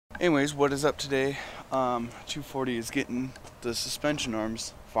Anyways, what is up today? 240 is getting the suspension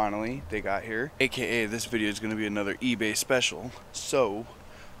arms. Finally, they got here. AKA, this video is going to be another eBay special. So,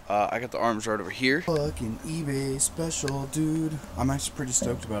 I got the arms right over here. Fucking eBay special, dude. I'm actually pretty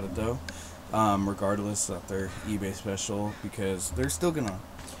stoked about it, though. Regardless that they're eBay special, because they're still gonna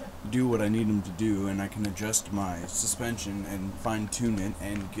do what I need them to do, and I can adjust my suspension and fine-tune it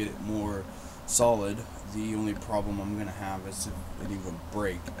and get it more solid. The only problem I'm gonna have is if it even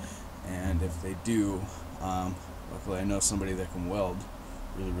break, and if they do, luckily I know somebody that can weld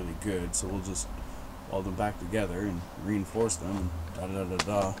really good, so we'll just weld them back together and reinforce them and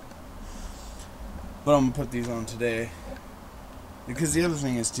da. But I'm gonna put these on today because the other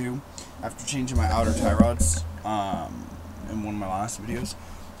thing is too, after changing my outer tie rods in one of my last videos,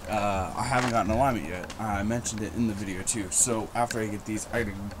 I haven't gotten alignment yet. I mentioned it in the video too. So after I get these, I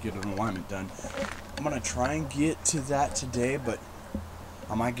gotta get an alignment done. I'm gonna try and get to that today, but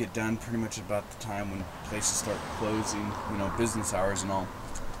I might get done pretty much about the time when places start closing, you know, business hours and all.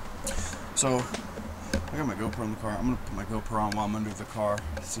 So I got my GoPro in the car. I'm gonna put my GoPro on while I'm under the car,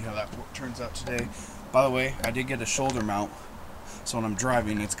 see how that turns out today. By the way, I did get a shoulder mount, so when I'm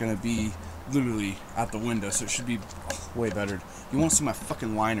driving, it's gonna be literally at the window, so it should be way better. You won't see my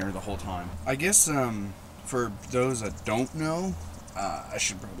fucking liner the whole time. I guess for those that don't know, I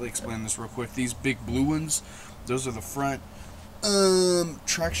should probably explain this real quick. These big blue ones, those are the front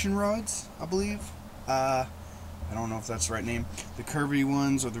traction rods, I believe. I don't know if that's the right name. The curvy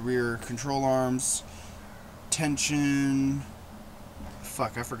ones are the rear control arms. Tension.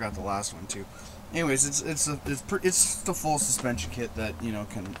 Fuck, I forgot the last one too. Anyways, it's the full suspension kit that, you know,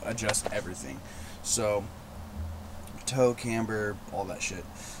 can adjust everything. So toe, camber, all that shit.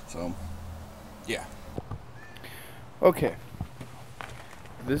 So yeah. Okay.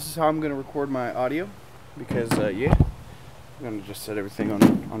 This is how I'm gonna record my audio because yeah, I'm gonna just set everything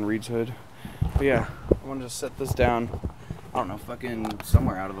on Reed's hood. But yeah, I want to just set this down. I don't know, fucking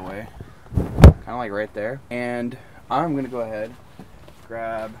somewhere out of the way, kind of like right there. And I'm gonna go ahead,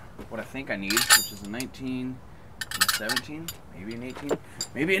 grab what I think I need, which is a 19, a 17, maybe an 18,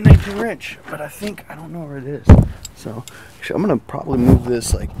 maybe a 19 wrench. But I don't know where it is. So actually, I'm gonna probably move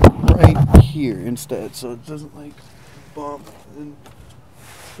this like right here instead, so it doesn't like bump and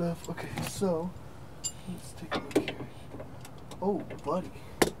stuff. Okay, so let's take a look here. Oh, buddy.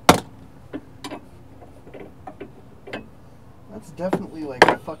 That's definitely like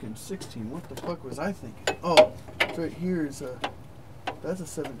a fucking 16. What the fuck was I thinking? Oh, it's right here is that's a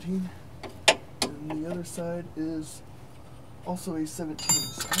 17. And the other side is also a 17.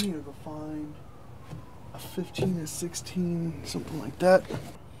 So I need to go find a 15, a 16, something like that.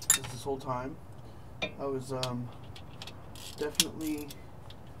 This whole time, I was definitely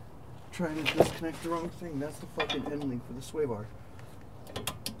trying to disconnect the wrong thing. That's the fucking end link for the sway bar.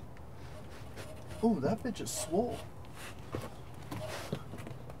 Oh, that bitch is swole.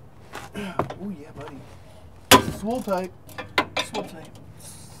 Oh yeah, buddy. Swole tight. Swole tight.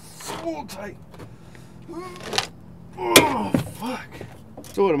 Swole tight. Oh, fuck.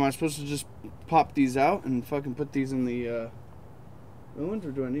 So what, am I supposed to just pop these out and fucking put these in the new ones,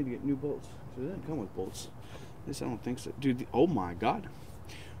 or do I need to get new bolts? They didn't come with bolts. At least I don't think so. Dude, oh my god.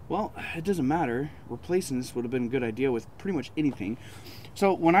 Well, it doesn't matter. Replacing this would have been a good idea with pretty much anything.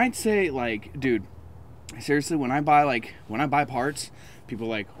 So when I'd say, like, dude, seriously, when I buy parts, people are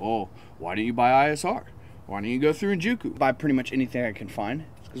like, oh, why didn't you buy ISR? Why don't you go through Injuku? Buy pretty much anything I can find.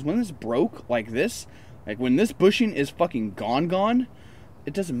 Because when this broke like this, like when this bushing is fucking gone,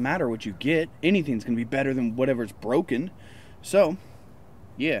 it doesn't matter what you get. Anything's going to be better than whatever's broken. So,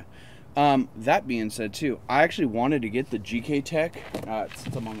 yeah. That being said, too, I actually wanted to get the GK Tech,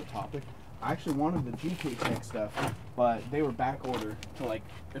 since I'm on the topic. I actually wanted the GK Tech stuff, but they were back ordered to like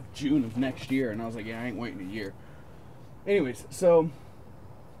June of next year, and I was like, yeah, I ain't waiting a year. Anyways, so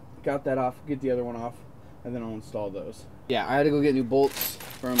got that off, get the other one off, and then I'll install those. Yeah, I had to go get new bolts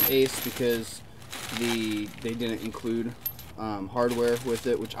from Ace because they didn't include hardware with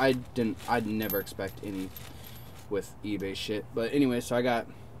it, which I'd never expect any with eBay shit. But anyway, so I got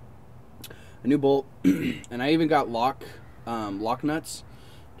a new bolt, and I even got lock nuts.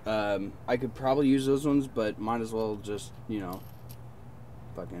 I could probably use those ones, but might as well just, you know,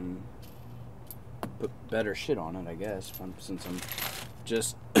 fucking put better shit on it, I guess, since I'm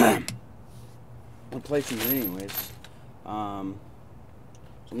just replacing it anyways. So I'm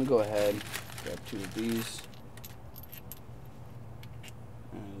gonna go ahead, grab two of these.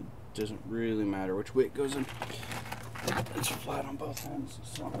 And it doesn't really matter which way it goes in. It's flat on both ends,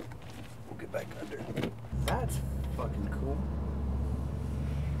 so we'll get back under. That's fucking cool.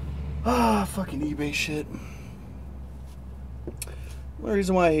 Ah, fucking eBay shit. The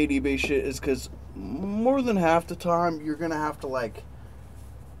reason why I hate eBay shit is because more than half the time you're gonna have to like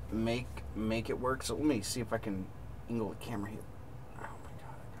make it work. So let me see if I can angle the camera here. Oh my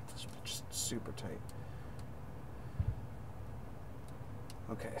god, I got this bitch super tight.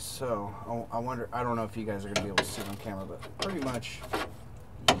 Okay, so I wonder, I don't know if you guys are gonna be able to see it on camera, but pretty much,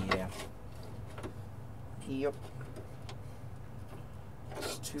 yeah. Yep.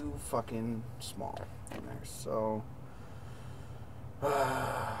 It's too fucking small in there, so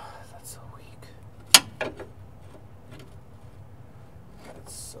that's so weak.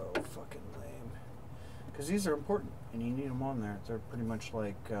 That's so fucking lame. Because these are important, and you need them on there. They're pretty much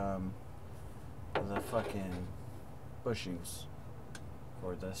like the fucking bushings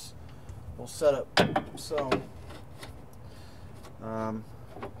for this whole setup. So,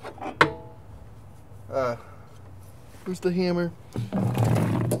 where's the hammer?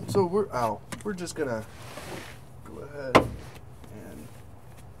 So we're just gonna go ahead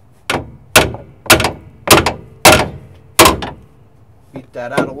and beat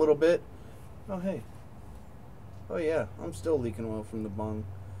that out a little bit. Oh hey. Oh yeah, I'm still leaking oil from the bung.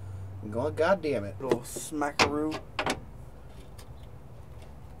 I'm going, god damn it. Little smackaroo.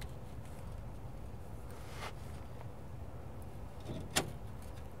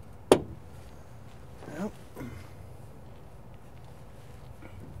 Yep.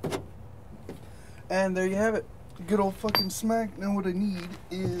 And there you have it. Good old fucking smack. Now what I need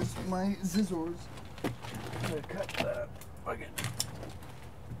is my scissors. I'm gonna cut that fucking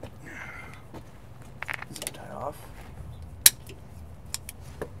zip tie off.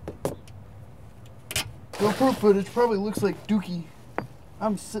 GoPro footage probably looks like Dookie.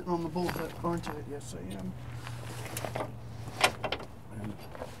 I'm sitting on the bolt, aren't I? Yes, I am. And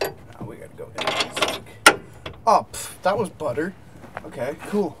now we gotta go in this week. Oh, that was butter. Okay,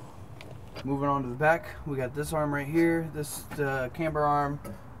 cool. Moving on to the back, we got this arm right here, this camber arm,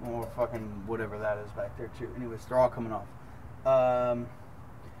 or fucking whatever that is back there too. Anyways, they're all coming off. The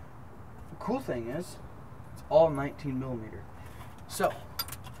cool thing is, it's all 19mm. So,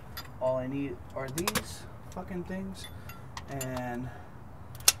 all I need are these fucking things, and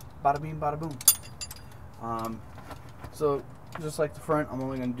bada bing, bada boom. So, just like the front, I'm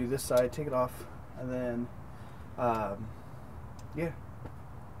only going to do this side, take it off, and then, yeah.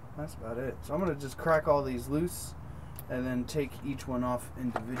 That's about it. So I'm going to just crack all these loose and then take each one off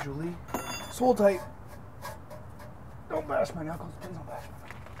individually. Swole tight. Don't bash my knuckles. Please don't bash my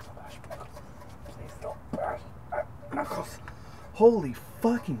knuckles. Don't bash my knuckles. Please don't bash my knuckles. Holy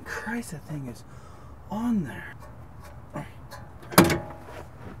fucking Christ, that thing is on there.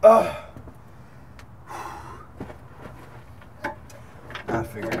 I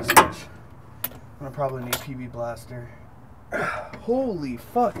figured as much. I'm going to probably need PB Blaster. Holy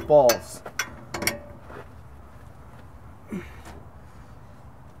fuck balls.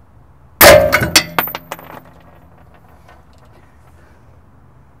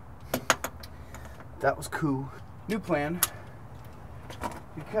 That was cool. New plan.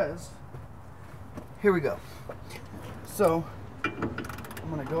 Because here we go. So I'm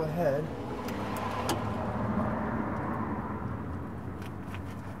gonna go ahead .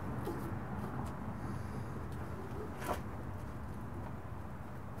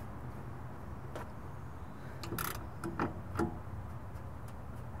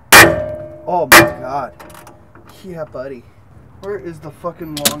 Oh my god. Yeah, buddy. Where is the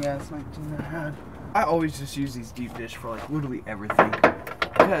fucking long ass 19 I had? I always just use these deep dish for like literally everything.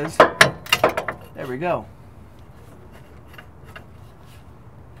 Because, there we go.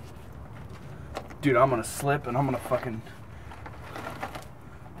 Dude, I'm gonna slip and I'm gonna fucking...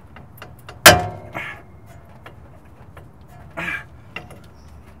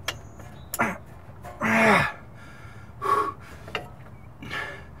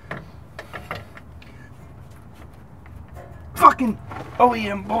 Fucking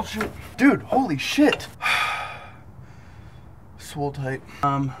OEM bullshit. Dude, holy shit. Swole tight.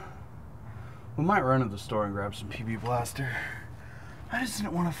 We might run to the store and grab some PB Blaster. I just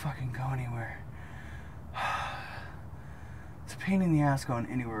didn't want to fucking go anywhere. It's a pain in the ass going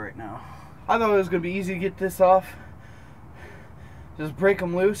anywhere right now. I thought it was going to be easy to get this off. Just break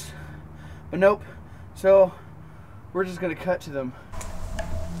them loose. But nope. So, we're just going to cut to them.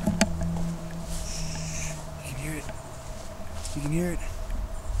 You can hear it. You can hear it.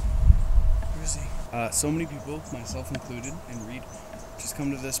 Where is he? So many people, myself included, and Reed, just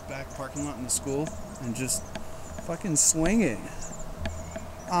come to this back parking lot in the school and just fucking swing it.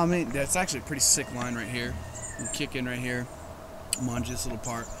 I mean, that's actually a pretty sick line right here. You kick in right here, munge this little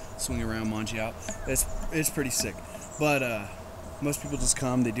part, swing around, munge out. It's pretty sick. But most people just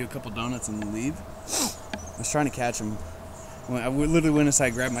come, they do a couple donuts and leave. I was trying to catch them I literally went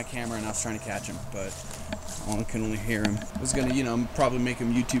inside, grabbed my camera, and I was trying to catch him, but I can only hear him. I was gonna, you know, probably make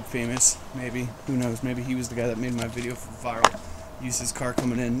him YouTube famous, maybe. Who knows? Maybe he was the guy that made my video viral. Used his car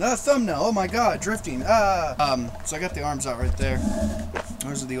coming in. Thumbnail. Oh my God, drifting. So I got the arms out right there.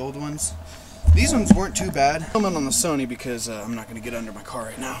 Those are the old ones. These ones weren't too bad. I'm on the Sony because I'm not gonna get under my car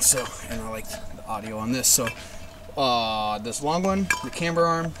right now. So, and I like the audio on this. So, this long one, the camber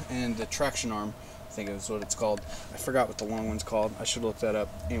arm, and the traction arm. I think is what it's called. I forgot what the long one's called. I should look that up.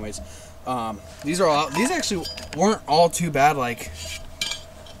 Anyways, these are all. These actually weren't all too bad. Like,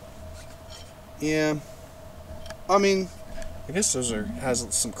 yeah. I mean, I guess those has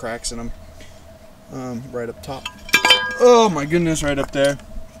some cracks in them. Right up top. Oh my goodness, right up there.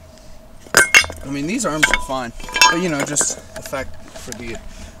 I mean, these arms are fine, but you know, just the fact for the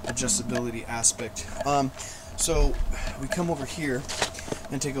adjustability aspect. So we come over here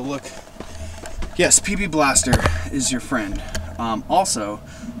and take a look. Yes, PB Blaster is your friend. Also,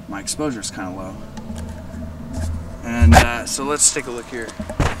 my exposure is kind of low. And so let's take a look here.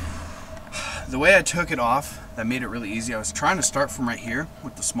 The way I took it off, that made it really easy. I was trying to start from right here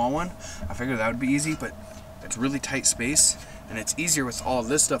with the small one. I figured that would be easy, but it's really tight space. And it's easier with all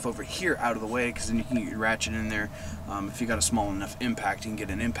this stuff over here out of the way, because then you can get your ratchet in there. If you got a small enough impact, you can get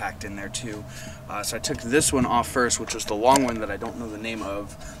an impact in there too. So I took this one off first, which was the long one that I don't know the name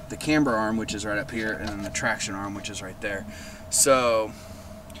of, the camber arm, which is right up here, and then the traction arm, which is right there. So,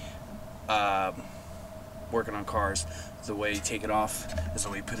 working on cars, the way you take it off is the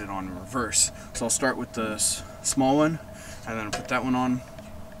way you put it on in reverse. So I'll start with the small one, and then put that one on,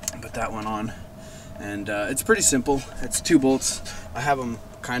 put that one on. And it's pretty simple. It's 2 bolts. I have them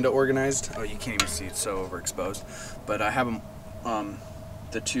kind of organized. Oh, you can't even see, it's so overexposed. But I have them,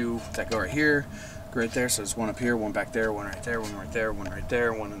 the 2 that go right here, right there. So there's one up here, one back there, one right there, one right there, one right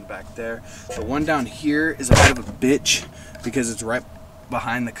there, one in the back there. The one down here is a bit of a bitch because it's right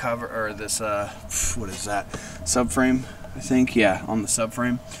behind the cover, or this, what is that? Subframe, I think. Yeah, on the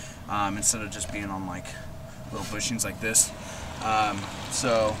subframe. Instead of just being on like little bushings like this.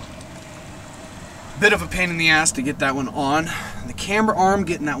 So bit of a pain in the ass to get that one on. The camber arm,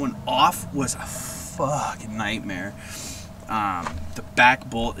 getting that one off was a fucking nightmare. The back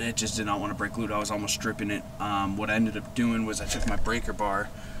bolt, it just did not want to break loose. I was almost stripping it. What I ended up doing was I took my breaker bar,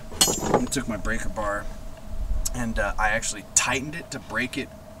 and I actually tightened it to break it,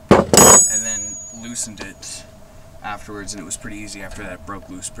 and then loosened it afterwards, and it was pretty easy after that. It broke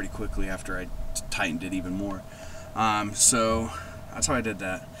loose pretty quickly after I tightened it even more. So that's how I did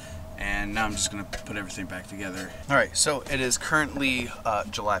that. And now I'm just going to put everything back together. Alright, so it is currently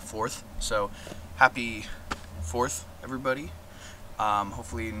July 4th, so happy 4th, everybody.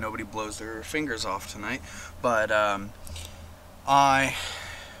 Hopefully nobody blows their fingers off tonight, but I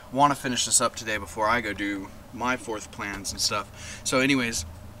want to finish this up today before I go do my 4th plans and stuff. So anyways,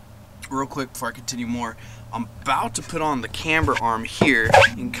 real quick before I continue more, I'm about to put on the camber arm here.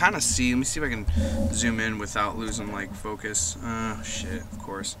 You can kind of see, let me see if I can zoom in without losing like focus. Shit, of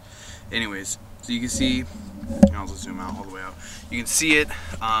course. Anyways, so you can see, I'll just zoom out all the way out. You can see it.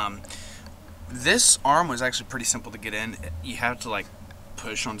 This arm was actually pretty simple to get in. You have to like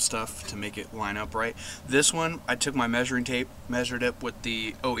push on stuff to make it line up right. This one, I took my measuring tape, measured it with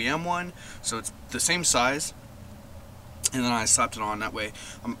the OEM one, so it's the same size, and then I slapped it on that way.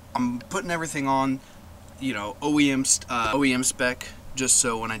 I'm putting everything on, you know, OEM spec, just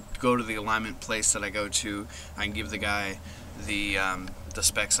so when I go to the alignment place that I go to, I can give the guy the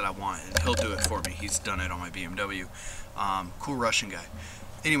specs that I want, and he'll do it for me. He's done it on my BMW. Cool Russian guy.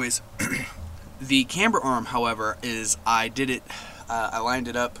 Anyways, the camber arm, however, is I did it. I lined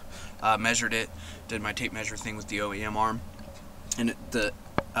it up, measured it, did my tape measure thing with the OEM arm, and the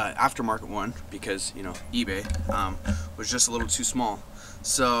aftermarket one, because you know eBay, was just a little too small.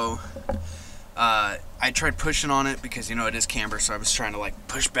 So I tried pushing on it because you know it is camber, so I was trying to like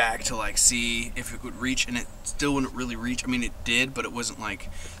push back to like see if it would reach, and it still wouldn't really reach. I mean, it did, but it wasn't like,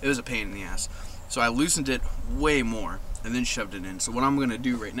 it was a pain in the ass. So I loosened it way more and then shoved it in. So what I'm gonna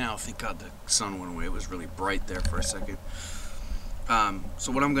do right now, thank God the sun went away, it was really bright there for a second.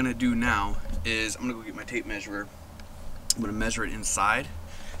 So what I'm gonna do now is I'm gonna go get my tape measure. I'm gonna measure it inside,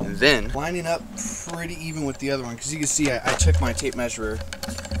 and then lining up pretty even with the other one, because you can see I took my tape measure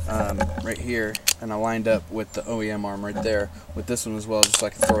right here and I lined up with the OEM arm right there with this one as well, just so I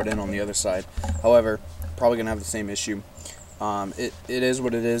can throw it in on the other side. However, probably gonna have the same issue. It is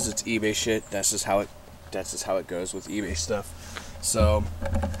what it is. It's eBay shit. That's just how it goes with eBay stuff. So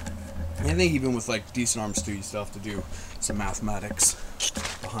I think even with like decent arms too, you still have to do some mathematics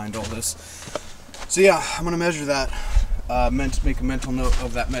behind all this. So yeah, I'm gonna measure that. Make a mental note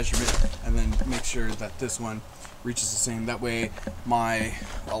of that measurement, and then make sure that this one reaches the same. That way my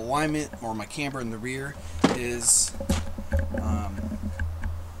alignment or my camber in the rear is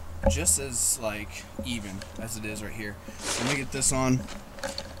just as like even as it is right here. I'm gonna get this on,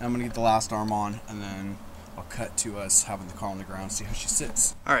 and I'm gonna get the last arm on, and then I'll cut to us having the car on the ground, see how she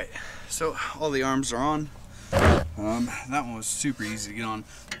sits. Alright, so all the arms are on. That one was super easy to get on.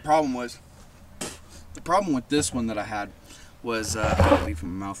 The problem with this one that I had was, I had to leave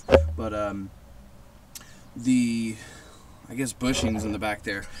from my mouth, but the, I guess, bushings in the back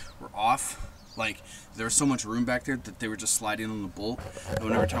there were off. Like, there was so much room back there that they were just sliding on the bolt, and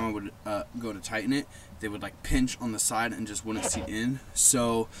whenever time I would go to tighten it, they would like pinch on the side and just wouldn't seat in.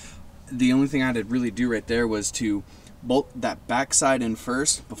 So the only thing I had to really do right there was to bolt that back side in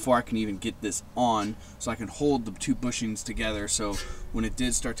first before I can even get this on, so I can hold the two bushings together, so when it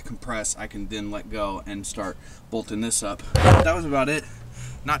did start to compress I can then let go and start bolting this up. That was about it.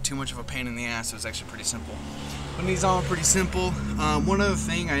 Not too much of a pain in the ass. It was actually pretty simple. Putting these on pretty simple. One other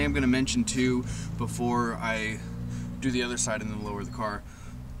thing I am going to mention too before I do the other side and then lower the car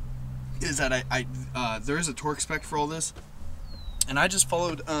is that there is a torque spec for all this, and I just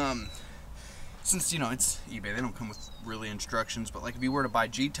followed since, you know, it's eBay, they don't come with really instructions, but like if you were to buy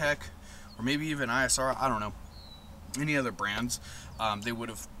G-Tech or maybe even ISR, I don't know, any other brands, they would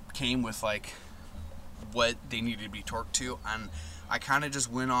have came with like what they needed to be torqued to, and I kind of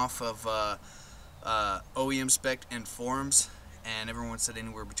just went off of OEM spec and forums, and everyone said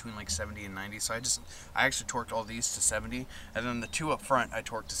anywhere between like 70 and 90, so I actually torqued all these to 70, and then the two up front I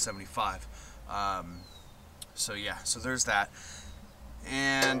torqued to 75. So yeah, so there's that.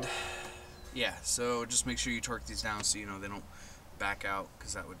 And yeah, so just make sure you torque these down so you know they don't back out,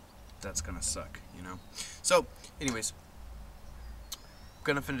 because that's gonna suck, you know. So anyways, I'm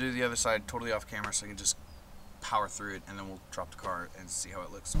gonna do the other side totally off camera so I can just power through it, and then we'll drop the car and see how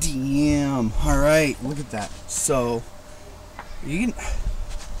it looks. Damn. All right, look at that. So you can, I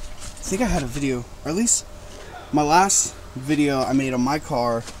think I had a video, or at least my last video I made on my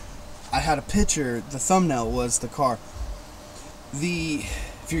car, I had a picture, the thumbnail was the car.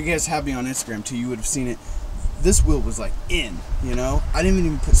 If you guys have me on Instagram too, you would have seen it. This wheel was like in, you know, I didn't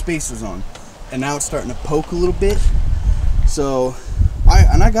even put spacers on, and now it's starting to poke a little bit. So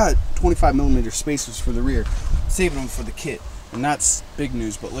I got 25mm spacers for the rear, saving them for the kit, and that's big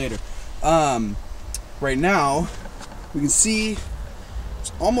news, but later. Right now we can see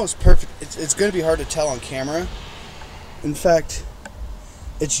it's almost perfect. It's going to be hard to tell on camera. In fact,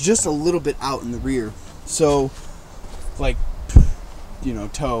 it's just a little bit out in the rear, so like, you know,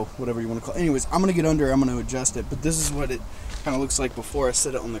 toe, whatever you want to call it. Anyways, I'm gonna get under, I'm gonna adjust it, but this is what it kind of looks like before I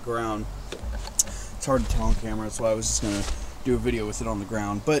set it on the ground. It's hard to tell on camera, that's why I was just gonna do a video with it on the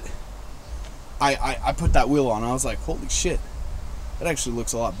ground. But I put that wheel on, I was like, holy shit, that actually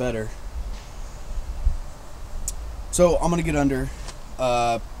looks a lot better. So I'm gonna get under,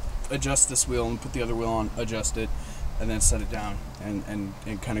 adjust this wheel and put the other wheel on, adjust it, and then set it down and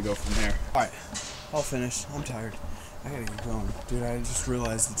kind of go from there. All right, all finished. I'm tired. I gotta get going. Dude, I just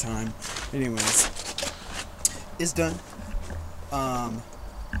realized the time. Anyways, it's done. Now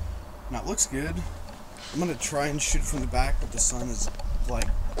it looks good. I'm gonna try and shoot from the back, but the sun is like,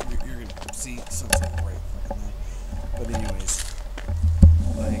 you're gonna see sunset right now. But anyways,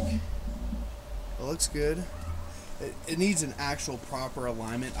 like, it looks good. It needs an actual proper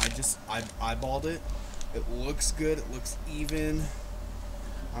alignment. I eyeballed it. It looks good. It looks even.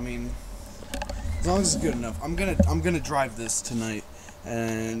 I mean, as long as it's good enough. I'm gonna drive this tonight,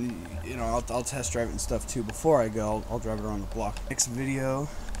 and you know, I'll test drive it and stuff too. Before I go, I'll drive it around the block. Next video,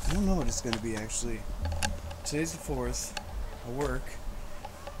 I don't know what it's gonna be actually. Today's the 4th. I work.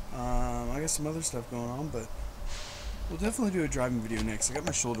 I got some other stuff going on, but we'll definitely do a driving video next. I got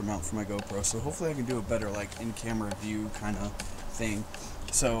my shoulder mount for my GoPro, so hopefully I can do a better like in-camera view kind of thing.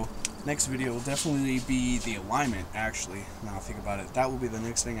 So next video will definitely be the alignment. Actually, now I think about it, that will be the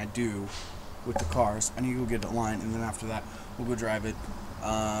next thing I do with the cars. I need to go get it aligned, and then after that we'll go drive it,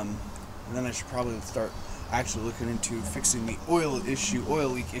 and then I should probably start actually looking into fixing the oil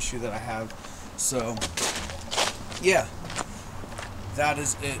leak issue that I have. So yeah, that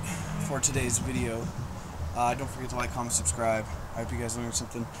is it for today's video. Don't forget to like, comment, subscribe. I hope you guys learned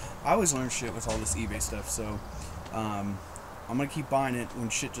something. I always learn shit with all this eBay stuff, so I'm gonna keep buying it when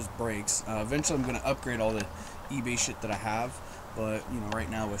shit just breaks. Eventually I'm gonna upgrade all the eBay shit that I have, but you know, right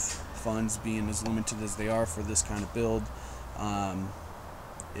now with funds being as limited as they are for this kind of build,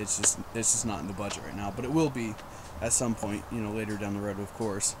 it's just not in the budget right now, but it will be at some point, you know, later down the road, of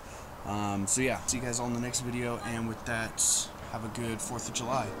course. So yeah, see you guys all in the next video, and with that, have a good 4th of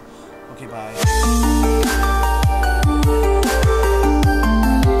July. Okay, bye.